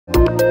In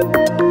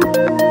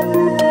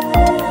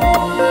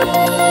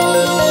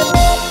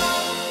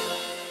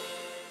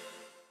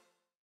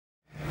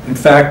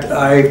fact,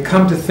 I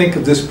come to think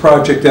of this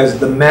project as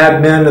the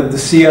Mad Men of the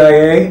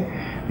CIA,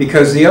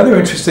 because the other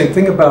interesting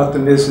thing about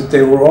them is that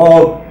they were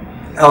all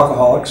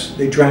alcoholics.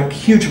 They drank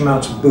huge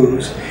amounts of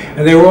booze,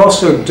 and they were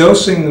also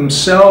dosing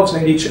themselves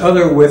and each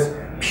other with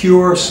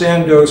pure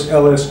Sandoz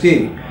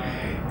LSD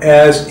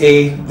as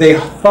they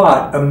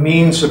thought, a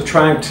means of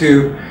trying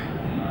to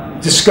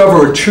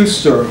discover a truth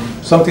serum,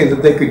 something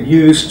that they could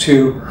use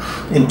to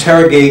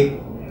interrogate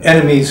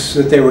enemies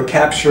that they were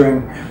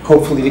capturing,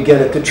 hopefully to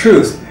get at the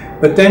truth.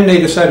 But then they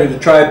decided to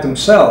try it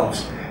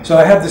themselves. So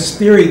I have this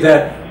theory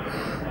that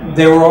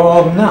they were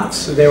all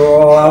nuts. They were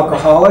all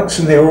alcoholics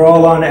and they were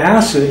all on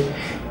acid.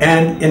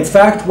 And in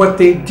fact, what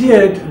they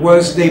did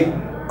was they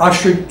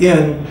ushered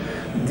in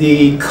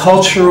the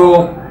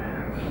cultural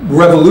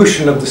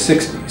revolution of the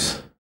 60s.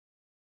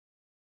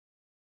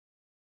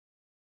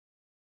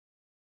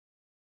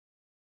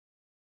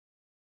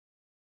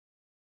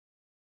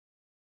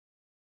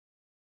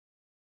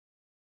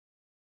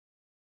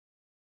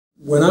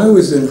 When I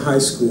was in high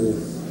school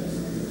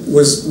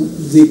was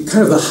the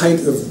kind of the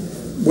height of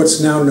what's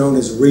now known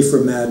as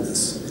reefer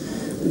madness,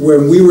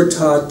 when we were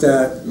taught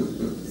that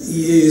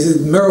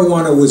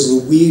marijuana was the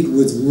weed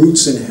with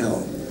roots in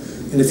hell.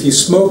 And if you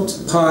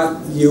smoked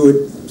pot, you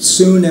would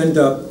soon end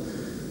up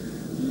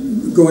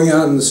going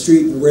out in the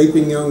street and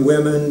raping young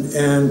women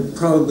and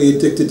probably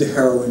addicted to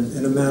heroin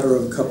in a matter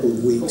of a couple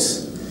of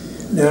weeks.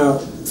 Now,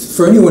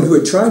 for anyone who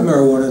had tried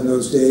marijuana in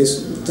those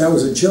days, that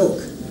was a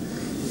joke.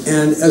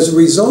 And as a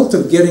result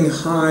of getting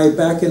high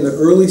back in the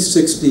early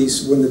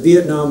 60s, when the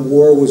Vietnam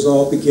War was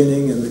all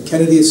beginning and the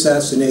Kennedy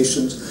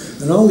assassinations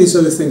and all these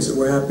other things that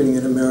were happening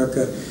in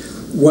America,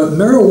 what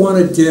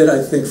marijuana did,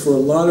 I think, for a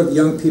lot of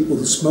young people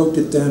who smoked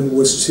it then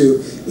was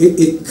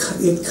it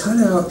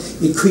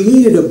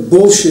created a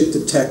bullshit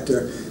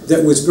detector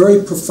that was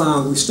very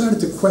profound. We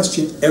started to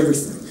question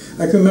everything.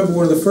 I can remember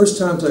one of the first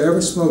times I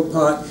ever smoked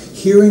pot,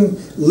 hearing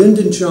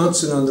Lyndon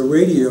Johnson on the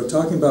radio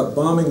talking about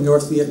bombing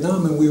North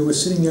Vietnam, and we were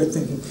sitting there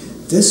thinking,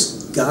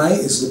 this guy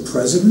is the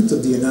President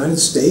of the United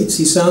States?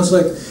 He sounds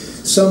like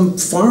some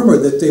farmer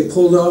that they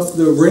pulled off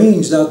the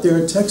range out there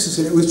in Texas,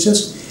 and it was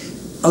just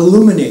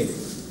illuminating.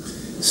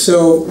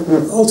 So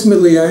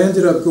ultimately I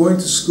ended up going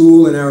to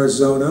school in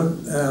Arizona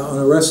on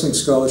a wrestling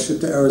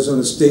scholarship to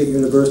Arizona State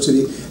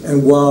University,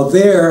 and while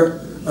there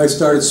I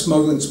started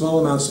smuggling small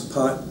amounts of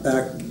pot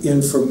back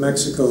in from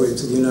Mexico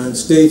into the United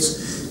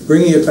States,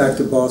 bringing it back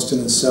to Boston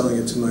and selling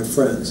it to my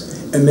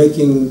friends, and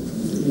making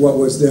what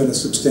was then a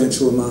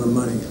substantial amount of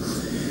money.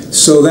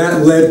 So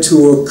that led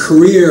to a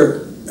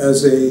career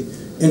as an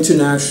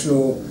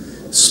international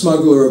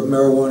smuggler of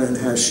marijuana and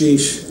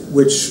hashish,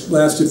 which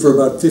lasted for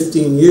about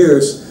 15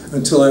 years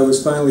until I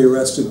was finally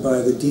arrested by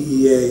the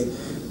DEA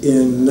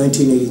in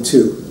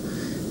 1982.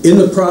 In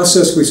the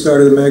process, we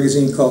started a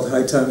magazine called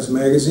High Times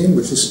Magazine,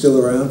 which is still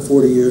around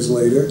 40 years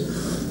later.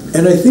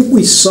 And I think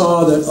we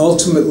saw that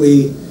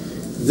ultimately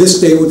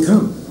this day would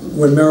come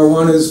when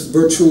marijuana is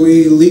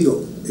virtually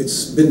legal.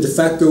 It's been de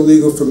facto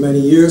legal for many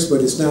years,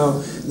 but it's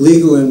now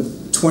legal in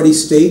 20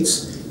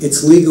 states.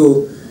 It's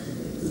legal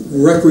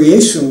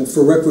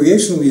for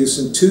recreational use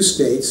in 2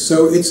 states.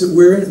 So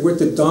we're at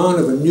the dawn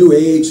of a new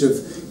age of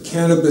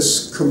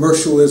cannabis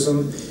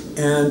commercialism,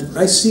 and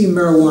I see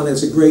marijuana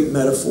as a great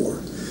metaphor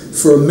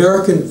for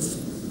American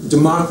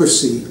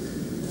democracy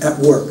at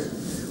work,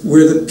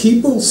 where the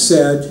people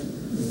said,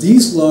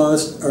 these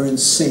laws are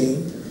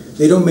insane,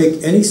 they don't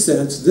make any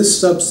sense, this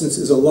substance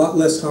is a lot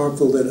less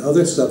harmful than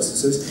other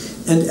substances,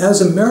 and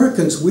as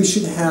Americans we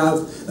should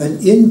have an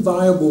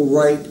inviolable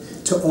right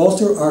to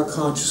alter our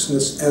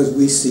consciousness as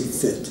we see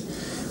fit.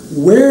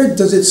 Where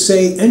does it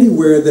say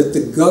anywhere that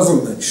the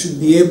government should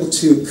be able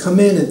to come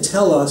in and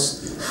tell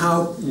us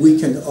how we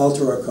can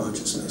alter our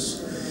consciousness?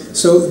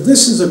 So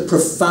this is a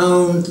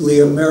profoundly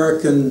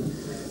American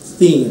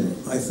theme,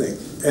 I think.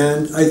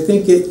 And I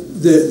think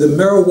the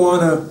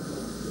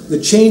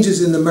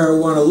changes in the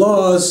marijuana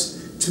laws,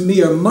 to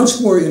me, are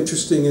much more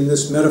interesting in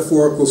this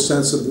metaphorical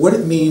sense of what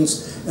it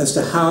means as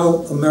to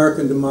how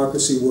American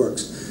democracy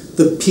works.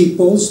 The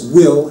people's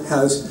will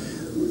has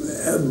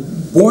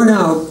borne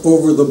out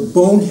over the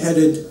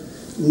boneheaded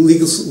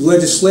legal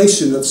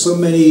legislation of so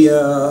many,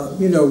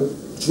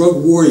 drug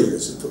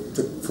warriors,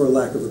 for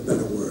lack of a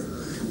better word.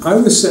 I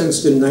was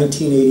sentenced in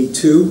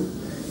 1982,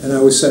 and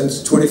I was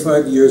sentenced to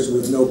 25 years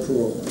with no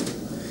parole.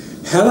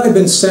 Had I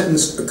been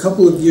sentenced a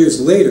couple of years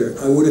later,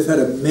 I would have had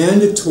a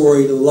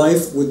mandatory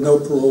life with no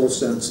parole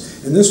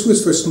sentence. And this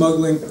was for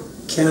smuggling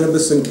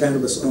cannabis and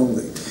cannabis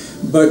only.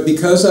 But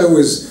because I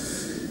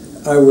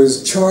was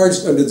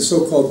charged under the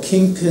so-called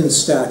Kingpin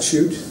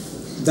statute,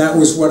 that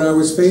was what I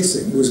was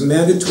facing. It was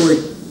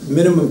mandatory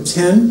minimum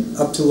 10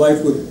 up to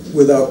life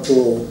without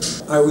parole.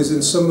 I was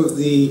in some of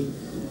the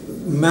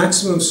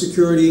maximum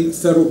security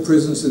federal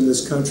prisons in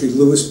this country,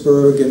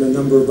 Lewisburg and a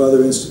number of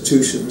other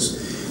institutions.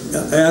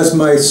 As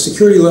my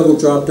security level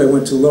dropped, I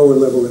went to lower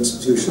level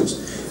institutions.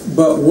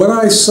 But what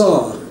I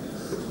saw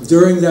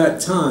during that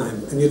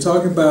time, and you're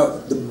talking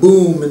about the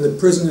boom in the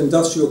prison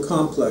industrial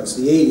complex,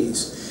 the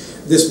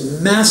 80s, this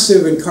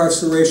massive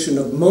incarceration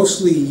of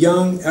mostly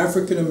young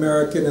African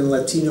American and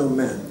Latino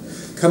men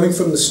coming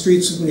from the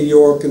streets of New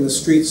York and the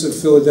streets of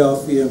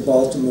Philadelphia and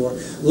Baltimore,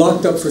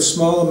 locked up for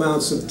small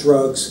amounts of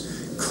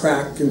drugs,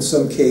 crack in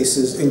some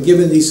cases, and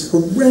given these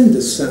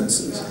horrendous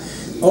sentences.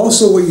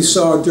 Also what you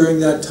saw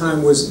during that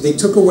time was they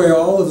took away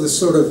all of the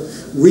sort of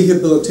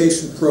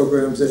rehabilitation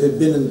programs that had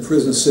been in the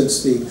prison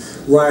since the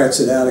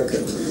riots at Attica.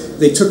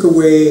 They took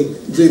away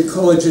the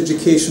college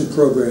education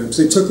programs.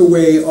 They took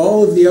away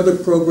all of the other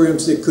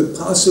programs that could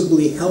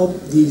possibly help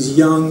these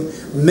young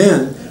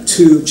men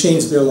to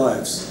change their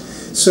lives.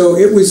 So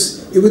it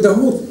was the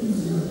whole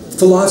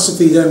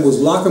philosophy then was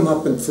lock them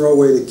up and throw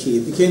away the key.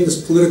 It became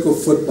this political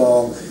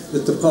football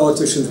that the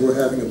politicians were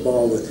having a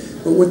ball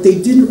with. But what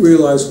they didn't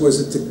realize was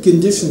that the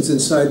conditions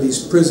inside these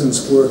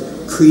prisons were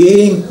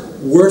creating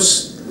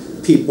worse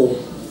people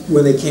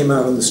when they came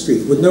out on the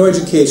street, with no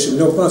education,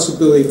 no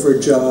possibility for a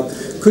job,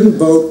 couldn't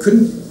vote,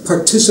 couldn't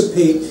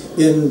participate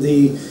in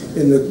the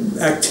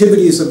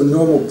activities of a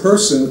normal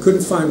person,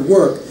 couldn't find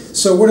work.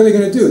 So what are they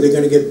going to do? They're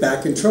going to get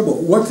back in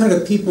trouble. What kind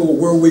of people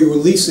were we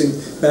releasing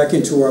back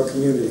into our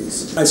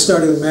communities? I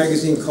started a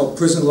magazine called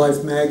Prison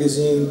Life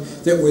Magazine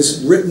that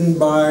was written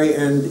by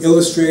and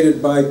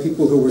illustrated by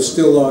people who were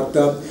still locked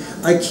up.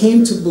 I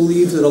came to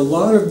believe that a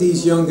lot of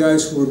these young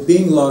guys who were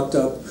being locked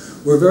up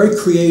were very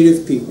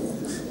creative people.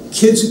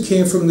 Kids who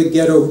came from the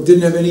ghetto who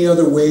didn't have any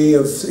other way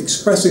of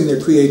expressing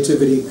their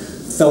creativity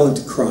fell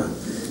into crime.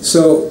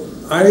 So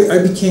I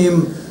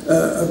became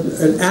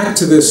an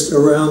activist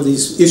around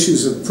these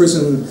issues of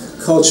prison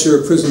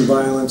culture, prison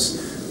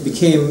violence,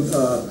 became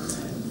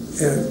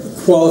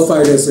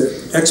qualified as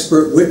an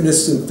expert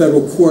witness in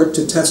federal court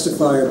to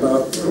testify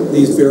about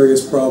these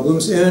various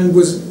problems, and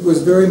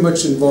was very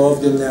much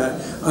involved in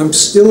that. I'm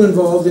still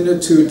involved in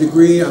it to a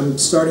degree. I'm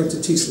starting to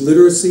teach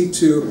literacy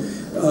to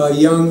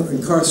young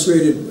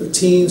incarcerated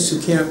teens who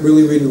can't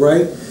really read and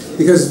write,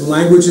 because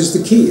language is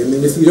the key. I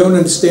mean, if you don't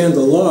understand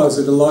the laws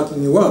that are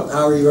locking you up,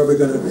 how are you ever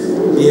going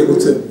to be able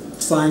to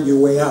find your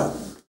way out?